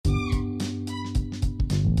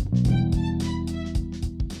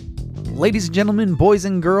Ladies and gentlemen, boys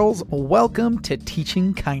and girls, welcome to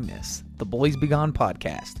Teaching Kindness, the Bullies Be Gone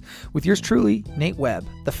podcast, with yours truly, Nate Webb,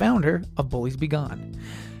 the founder of Bullies Be Gone.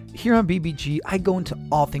 Here on BBG, I go into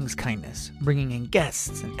all things kindness, bringing in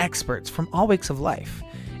guests and experts from all walks of life.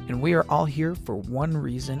 And we are all here for one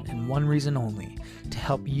reason and one reason only, to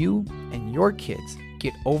help you and your kids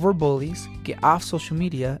get over bullies, get off social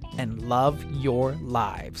media, and love your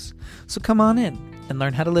lives. So come on in and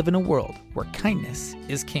learn how to live in a world where kindness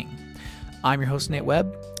is king. I'm your host, Nate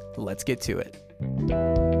Webb. Let's get to it.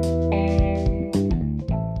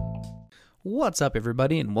 What's up,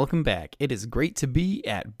 everybody, and welcome back. It is great to be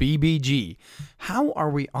at BBG. How are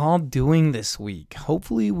we all doing this week?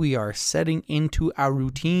 Hopefully, we are setting into our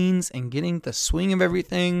routines and getting the swing of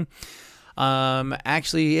everything.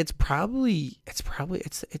 Actually, it's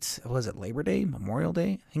was it Labor Day? Memorial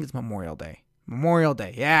Day? I think it's Memorial Day.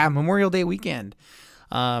 Yeah, Memorial Day weekend.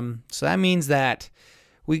 So that means that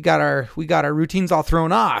we got our routines all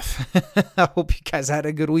thrown off. I hope you guys had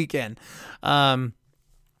a good weekend.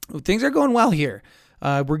 Things are going well here.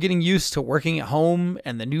 We're getting used to working at home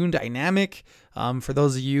and the new dynamic. For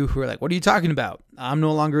those of you who are like, what are you talking about? I'm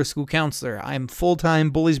no longer a school counselor. I'm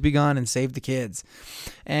full-time Bullies Be Gone and Save the Kids.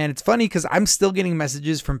 And it's funny because I'm still getting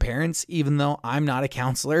messages from parents, even though I'm not a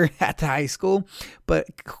counselor at the high school.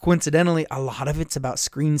 But coincidentally, a lot of it's about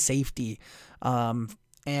screen safety.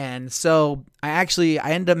 And so I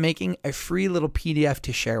ended up making a free little PDF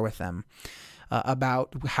to share with them.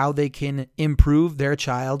 About how they can improve their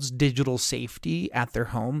child's digital safety at their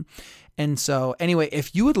home. And so anyway,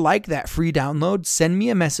 if you would like that free download, send me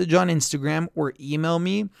a message on Instagram or email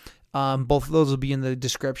me. Both of those will be in the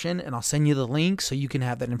description, and I'll send you the link so you can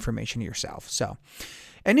have that information yourself. So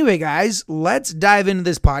anyway, guys, let's dive into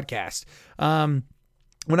this podcast. When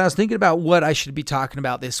I was thinking about what I should be talking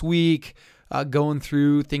about this week, going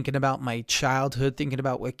through, thinking about my childhood, thinking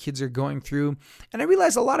about what kids are going through. And I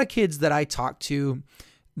realized a lot of kids that I talk to,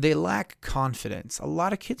 they lack confidence. A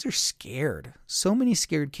lot of kids are scared. So many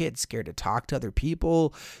scared kids, scared to talk to other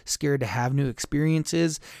people, scared to have new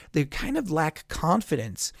experiences. They kind of lack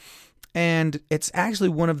confidence. And it's actually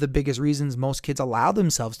one of the biggest reasons most kids allow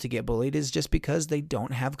themselves to get bullied is just because they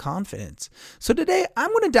don't have confidence. So today I'm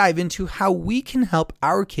going to dive into how we can help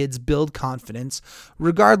our kids build confidence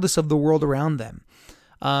regardless of the world around them.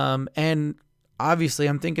 And obviously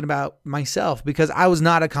I'm thinking about myself because I was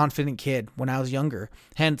not a confident kid when I was younger.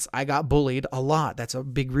 Hence, I got bullied a lot. That's a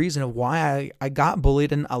big reason of why I got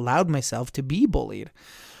bullied and allowed myself to be bullied.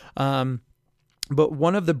 But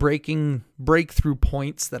one of the breakthrough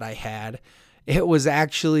points that I had, it was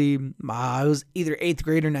actually, it was either 8th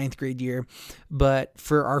grade or 9th grade year. But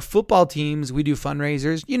for our football teams, we do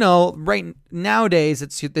fundraisers. You know, right nowadays,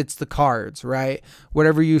 it's the cards, right?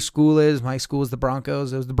 Whatever your school is, my school is the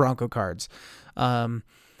Broncos. It was the Bronco cards.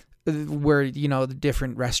 Where, you know, the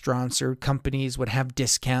different restaurants or companies would have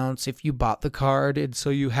discounts if you bought the card. And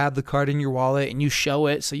so you have the card in your wallet and you show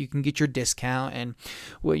it so you can get your discount. And,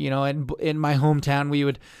 you know, in my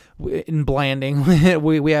hometown, in Blanding,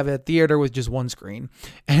 we have a theater with just one screen.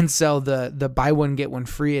 And so the buy one, get one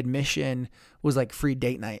free admission was like free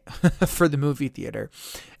date night for the movie theater.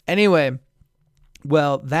 Anyway,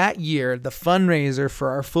 well, that year, the fundraiser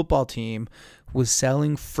for our football team was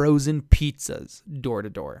selling frozen pizzas door to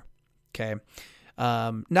door. Okay.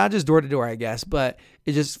 Not just door to door, I guess, but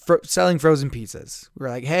it's just selling frozen pizzas. We're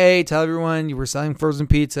like, hey, tell everyone you were selling frozen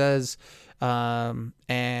pizzas. And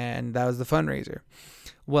that was the fundraiser.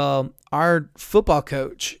 Well, our football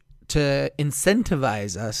coach, to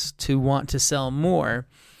incentivize us to want to sell more,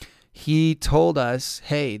 he told us,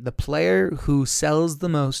 hey, the player who sells the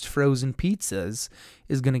most frozen pizzas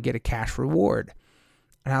is going to get a cash reward.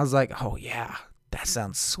 And I was like, oh, yeah. That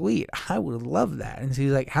sounds sweet. I would love that. And so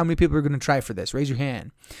he's like, how many people are going to try for this? Raise your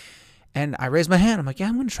hand. And I raised my hand. I'm like, yeah,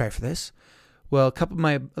 I'm going to try for this. Well, a couple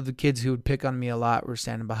of the kids who would pick on me a lot were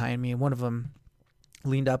standing behind me. And one of them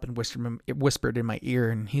leaned up and whispered in my ear.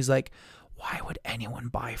 And he's like, why would anyone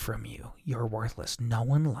buy from you? You're worthless. No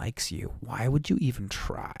one likes you. Why would you even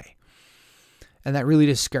try? And that really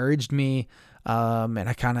discouraged me. And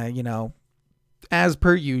I kind of, you know, as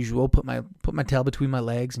per usual, put my tail between my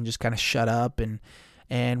legs and just kind of shut up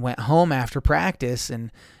and went home after practice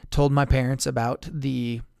and told my parents about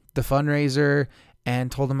the fundraiser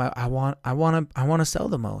and told them I want to sell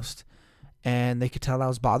the most. And they could tell I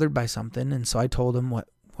was bothered by something, and so I told them what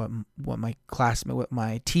my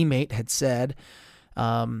teammate had said.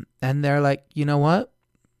 And they're like, you know what?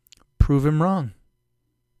 Prove him wrong.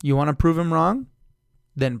 You want to prove him wrong?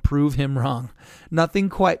 Then prove him wrong. Nothing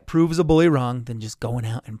quite proves a bully wrong than just going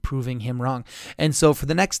out and proving him wrong. And so for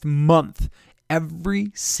the next month,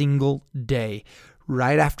 every single day,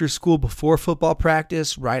 right after school, before football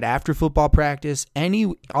practice, right after football practice,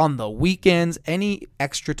 on the weekends, any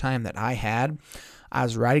extra time that I had, I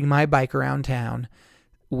was riding my bike around town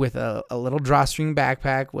with a little drawstring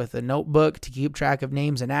backpack with a notebook to keep track of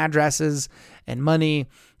names and addresses and money.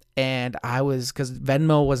 And because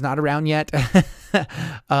Venmo was not around yet, but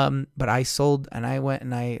I went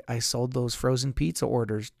and I sold those frozen pizza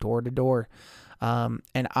orders door to door.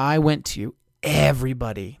 And I went to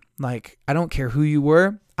everybody. Like, I don't care who you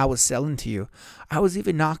were, I was selling to you. I was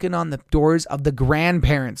even knocking on the doors of the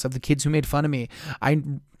grandparents of the kids who made fun of me.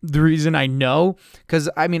 The reason I know, because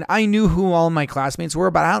I knew who all my classmates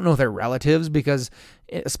were, but I don't know their relatives, because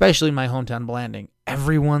especially in my hometown, Blanding,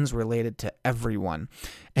 everyone's related to everyone.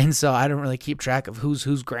 And so I don't really keep track of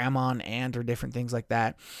who's grandma and aunt or different things like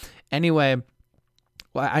that. Anyway,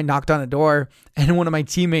 well, I knocked on a door and one of my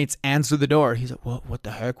teammates answered the door. He's like, what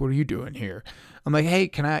the heck? What are you doing here? I'm like, hey,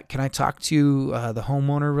 can I talk to the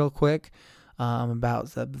homeowner real quick about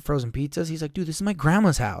the frozen pizzas? He's like, dude, this is my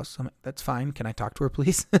grandma's house. I'm like, that's fine. Can I talk to her,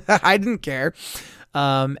 please? I didn't care.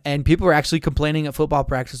 And people were actually complaining at football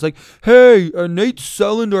practice, like, hey, Nate's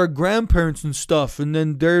selling to our grandparents and stuff, and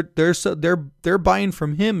then they're buying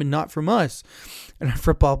from him and not from us. And our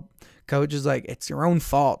football coach is like, it's your own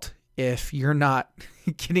fault if you're not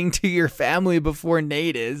getting to your family before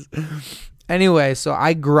Nate is. Anyway, so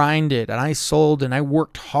I grinded and I sold and I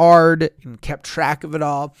worked hard and kept track of it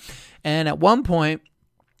all. And at one point,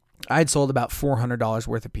 I'd sold about $400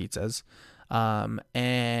 worth of pizzas.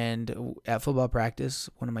 And at football practice,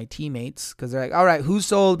 one of my teammates, because they're like, all right, who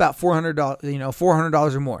sold about $400,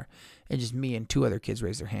 $400 or more? And just me and two other kids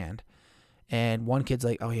raised their hand. And one kid's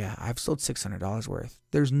like, oh yeah, I've sold $600 worth.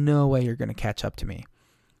 There's no way you're going to catch up to me.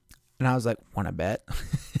 And I was like, want to bet?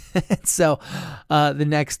 So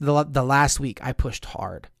the last week I pushed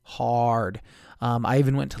hard. I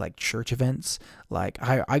even went to like church events. Like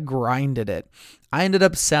I grinded it. I ended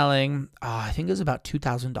up selling, I think it was about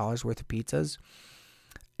 $2,000 worth of pizzas.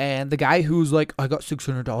 And the guy who's like, I got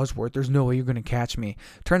 $600 worth, there's no way you're going to catch me.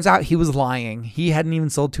 Turns out he was lying. He hadn't even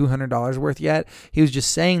sold $200 worth yet. He was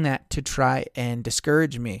just saying that to try and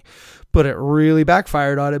discourage me. But it really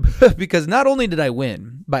backfired on him because not only did I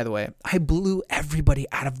win, by the way, I blew everybody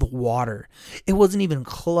out of the water. It wasn't even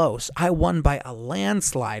close. I won by a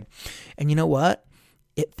landslide. And you know what?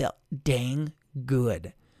 It felt dang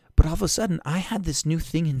good. But all of a sudden, I had this new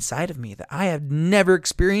thing inside of me that I had never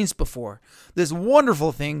experienced before. This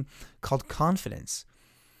wonderful thing called confidence.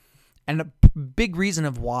 And a big reason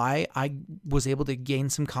of why I was able to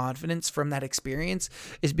gain some confidence from that experience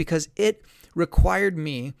is because it required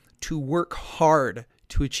me to work hard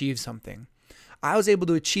to achieve something. I was able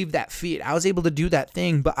to achieve that feat. I was able to do that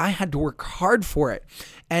thing, but I had to work hard for it.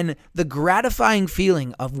 And the gratifying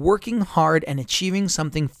feeling of working hard and achieving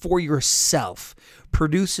something for yourself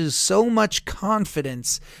produces so much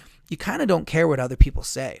confidence, you kind of don't care what other people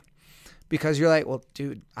say. Because you're like, well,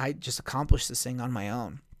 dude, I just accomplished this thing on my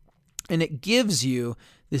own. And it gives you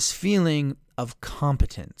this feeling of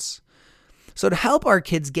competence. So to help our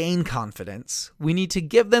kids gain confidence, we need to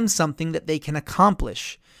give them something that they can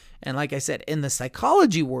accomplish. And like I said, in the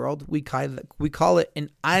psychology world, we call it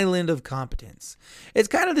an island of competence. It's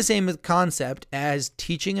kind of the same concept as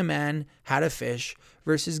teaching a man how to fish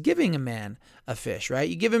versus giving a man a fish, right?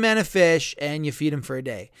 You give a man a fish and you feed him for a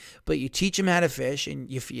day, but you teach him how to fish and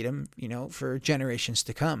you feed him, for generations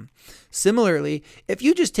to come. Similarly, if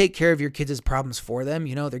you just take care of your kids' problems for them,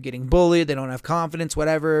 they're getting bullied, they don't have confidence,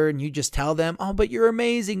 whatever, and you just tell them, oh, but you're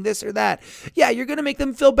amazing, this or that. Yeah, you're going to make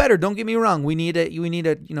them feel better. Don't get me wrong. We need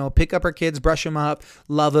to, pick up our kids, brush them up,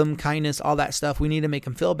 love them, kindness, all that stuff. We need to make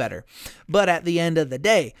them feel better. But at the end of the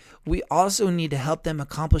day, we also need to help them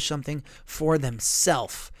accomplish something for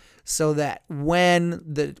themselves. So that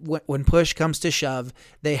when push comes to shove,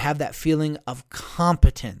 they have that feeling of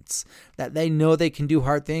competence, that they know they can do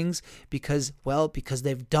hard things because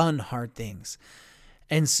they've done hard things.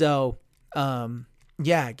 And so,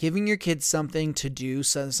 giving your kids something to do,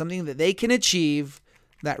 something that they can achieve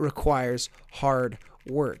that requires hard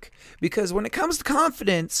work. Because when it comes to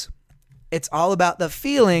confidence, it's all about the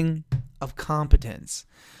feeling of competence.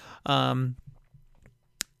 And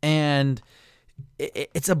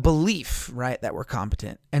it's a belief, right, that we're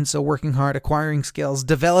competent. And so working hard, acquiring skills,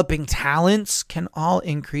 developing talents can all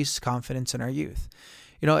increase confidence in our youth.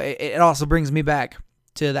 It also brings me back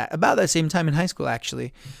to that about that same time in high school,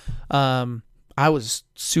 actually. I was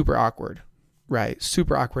super awkward, right?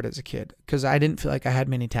 Super awkward as a kid because I didn't feel like I had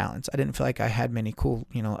many talents. I didn't feel like I had many cool,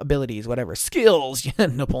 abilities, whatever, skills.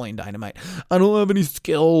 Napoleon Dynamite. I don't have any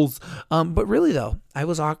skills. But really though, I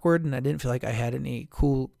was awkward and I didn't feel like I had any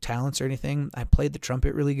cool talents or anything. I played the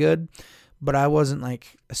trumpet really good, but I wasn't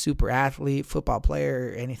like a super athlete, football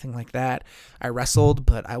player, or anything like that. I wrestled,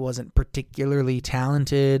 but I wasn't particularly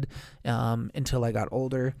talented until I got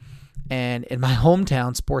older. And in my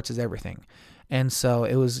hometown, sports is everything. And so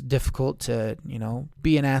it was difficult to,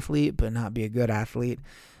 be an athlete, but not be a good athlete.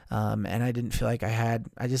 And I didn't feel like I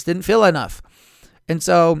just didn't feel enough. And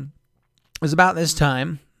so it was about this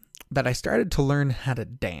time that I started to learn how to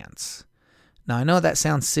dance. Now, I know that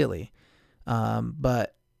sounds silly,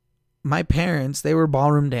 but my parents, they were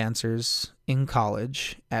ballroom dancers in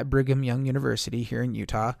college at Brigham Young University here in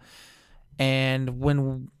Utah. And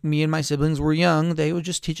when me and my siblings were young, they would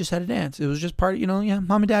just teach us how to dance. It was just part, mom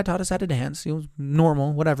and dad taught us how to dance. It was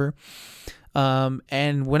normal, whatever.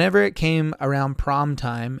 And whenever it came around prom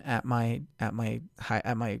time at my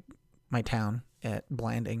town at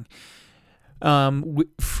Blanding,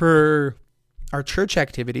 for our church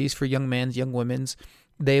activities for young men's, young women's,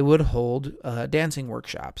 they would hold dancing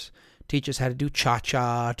workshops. Teach us how to do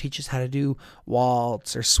cha-cha, teach us how to do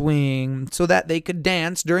waltz or swing so that they could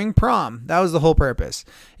dance during prom. That was the whole purpose,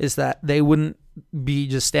 is that they wouldn't be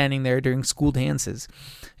just standing there during school dances.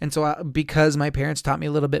 And so because my parents taught me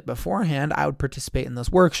a little bit beforehand, I would participate in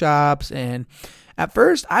those workshops. And at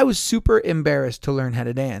first, I was super embarrassed to learn how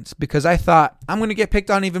to dance because I thought, I'm going to get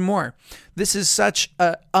picked on even more. This is such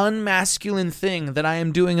an unmasculine thing that I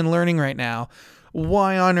am doing and learning right now.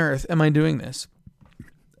 Why on earth am I doing this?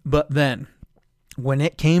 But then, when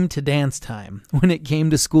it came to dance time, when it came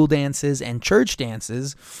to school dances and church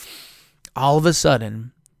dances, all of a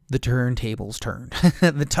sudden, the turntables turned.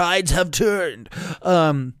 The tides have turned.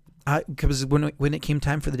 Because when it came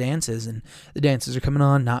time for the dances, and the dances are coming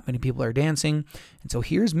on, not many people are dancing. And so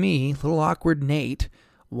here's me, little awkward Nate,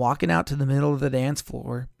 walking out to the middle of the dance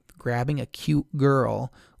floor, grabbing a cute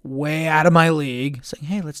girl way out of my league, saying,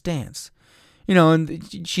 hey, let's dance.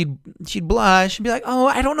 And she'd blush and be like, oh,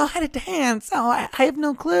 I don't know how to dance. Oh, I have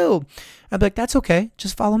no clue. I'd be like, that's okay.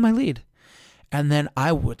 Just follow my lead. And then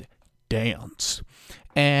I would dance.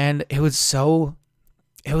 And it was so,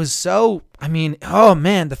 oh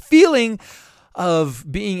man, the feeling of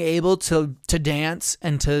being able to dance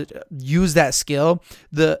and to use that skill,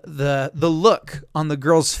 the look on the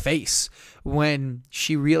girl's face when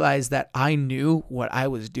she realized that I knew what I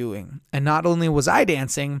was doing. And not only was I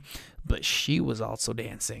dancing, but she was also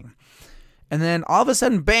dancing. And then all of a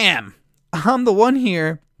sudden, bam, I'm the one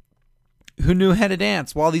here who knew how to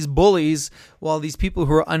dance, while these bullies, while these people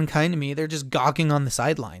who are unkind to me, they're just gawking on the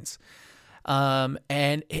sidelines.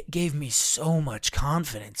 And it gave me so much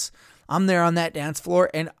confidence. I'm there on that dance floor,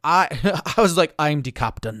 and I was like, I'm the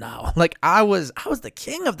captain now. Like I was the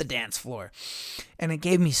king of the dance floor. And it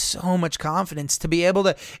gave me so much confidence to be able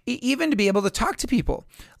to, even to be able to talk to people.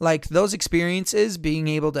 Like those experiences, being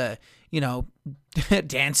able to,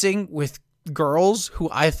 dancing with girls who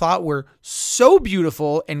I thought were so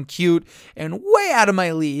beautiful and cute and way out of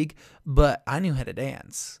my league, but I knew how to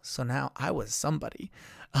dance. So now I was somebody.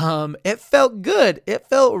 It felt good. It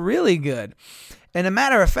felt really good. And a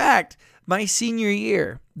matter of fact, my senior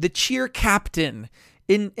year, the cheer captain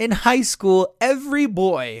in high school, every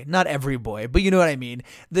boy, not every boy, but you know what I mean.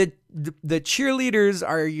 The cheerleaders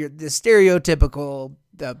are the stereotypical,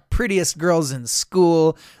 the prettiest girls in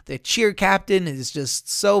school. The cheer captain is just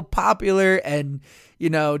so popular and,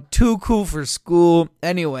 too cool for school.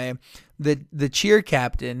 Anyway, the cheer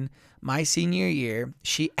captain, my senior year,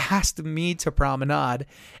 she asked me to promenade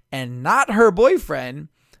and not her boyfriend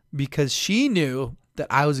because she knew that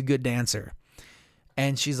I was a good dancer.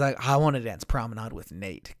 And she's like, I want to dance promenade with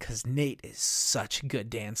Nate because Nate is such a good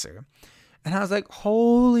dancer. And I was like,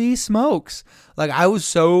 holy smokes. Like, I was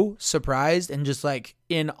so surprised and just like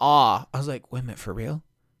in awe. I was like, wait a minute, for real?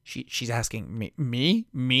 She's asking me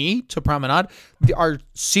to promenade? Our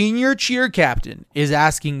senior cheer captain is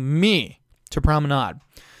asking me to promenade.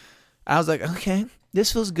 I was like, okay,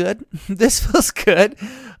 this feels good. This feels good.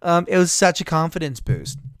 It was such a confidence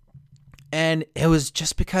boost. And it was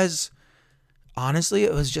just because, honestly,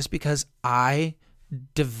 I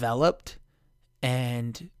developed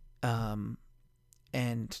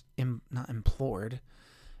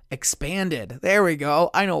expanded. There we go.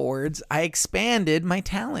 I know words. I expanded my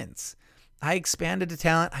talents. I expanded a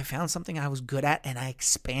talent. I found something I was good at and I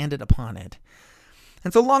expanded upon it.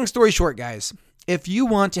 And so long story short, guys, if you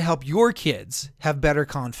want to help your kids have better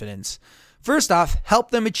confidence, first off,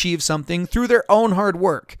 help them achieve something through their own hard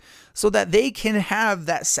work so that they can have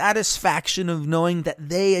that satisfaction of knowing that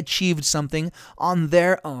they achieved something on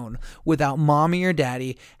their own without mommy or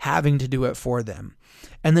daddy having to do it for them.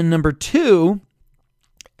 And then number two,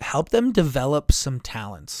 help them develop some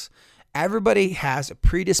talents Everybody has a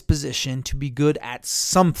predisposition to be good at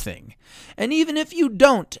something. And even if you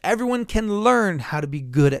don't, everyone can learn how to be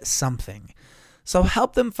good at something. So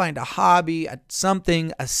help them find a hobby, a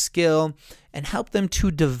skill, and help them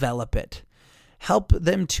to develop it. Help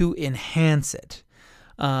them to enhance it,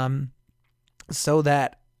 so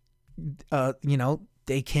that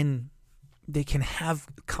they can have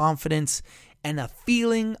confidence and a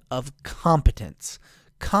feeling of competence.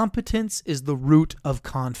 Competence is the root of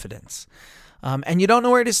confidence. And you don't know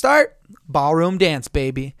where to start? Ballroom dance,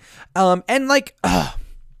 baby. I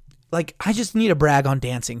just need to brag on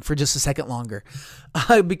dancing for just a second longer,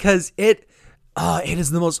 because it is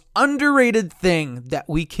the most underrated thing that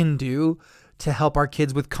we can do to help our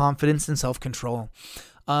kids with confidence and self-control.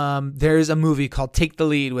 There's a movie called Take the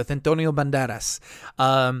Lead with Antonio Banderas,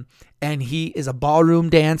 and he is a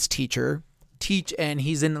ballroom dance teacher. And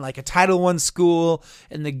he's in like a Title I school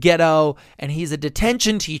in the ghetto, and he's a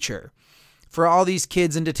detention teacher for all these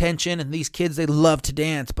kids in detention. And these kids, they love to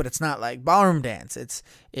dance, but it's not like ballroom dance.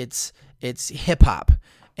 It's hip hop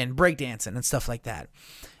and breakdancing and stuff like that.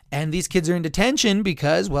 And these kids are in detention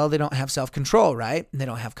because, well, they don't have self-control, right? They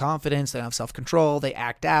don't have confidence. They don't have self-control. They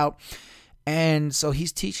act out. And so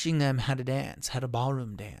he's teaching them how to dance, how to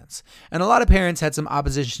ballroom dance. And a lot of parents had some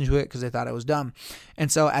opposition to it because they thought it was dumb.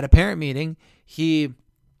 And so at a parent meeting, he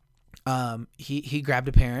grabbed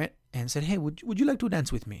a parent and said, "Hey, would you like to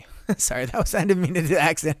dance with me?" Sorry, I didn't mean to do the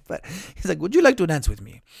accent, but he's like, "Would you like to dance with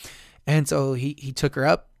me?" And so he took her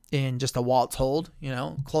up in just a waltz hold,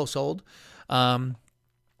 close hold.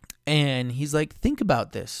 And he's like, think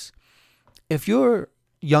about this. If your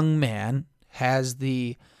young man has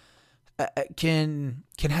the can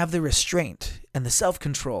have the restraint and the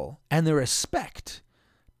self-control and the respect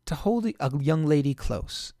to hold a young lady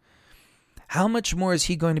close, how much more is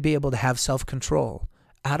he going to be able to have self-control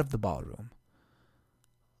out of the ballroom?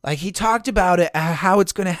 Like, he talked about it, how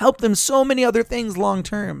it's going to help them so many other things long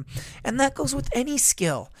term. And that goes with any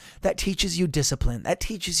skill that teaches you discipline, that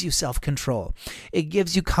teaches you self-control. It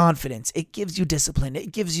gives you confidence. It gives you discipline.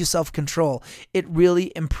 It gives you self-control. It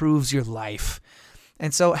really improves your life.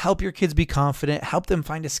 And so help your kids be confident. Help them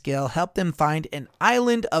find a skill. Help them find an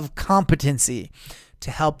island of competency to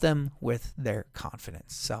help them with their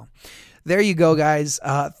confidence. So there you go, guys.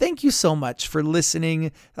 Thank you so much for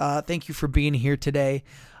listening. Thank you for being here today.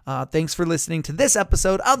 Thanks for listening to this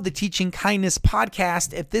episode of the Teaching Kindness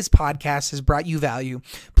podcast. If this podcast has brought you value,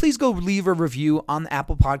 please go leave a review on the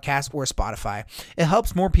Apple Podcast or Spotify. It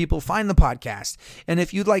helps more people find the podcast. And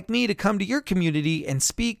if you'd like me to come to your community and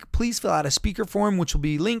speak, please fill out a speaker form, which will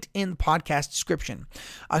be linked in the podcast description.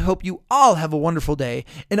 I hope you all have a wonderful day.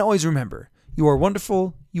 And always remember, you are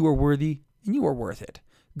wonderful, you are worthy, and you are worth it.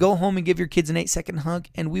 Go home and give your kids an 8-second hug,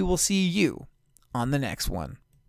 and we will see you on the next one.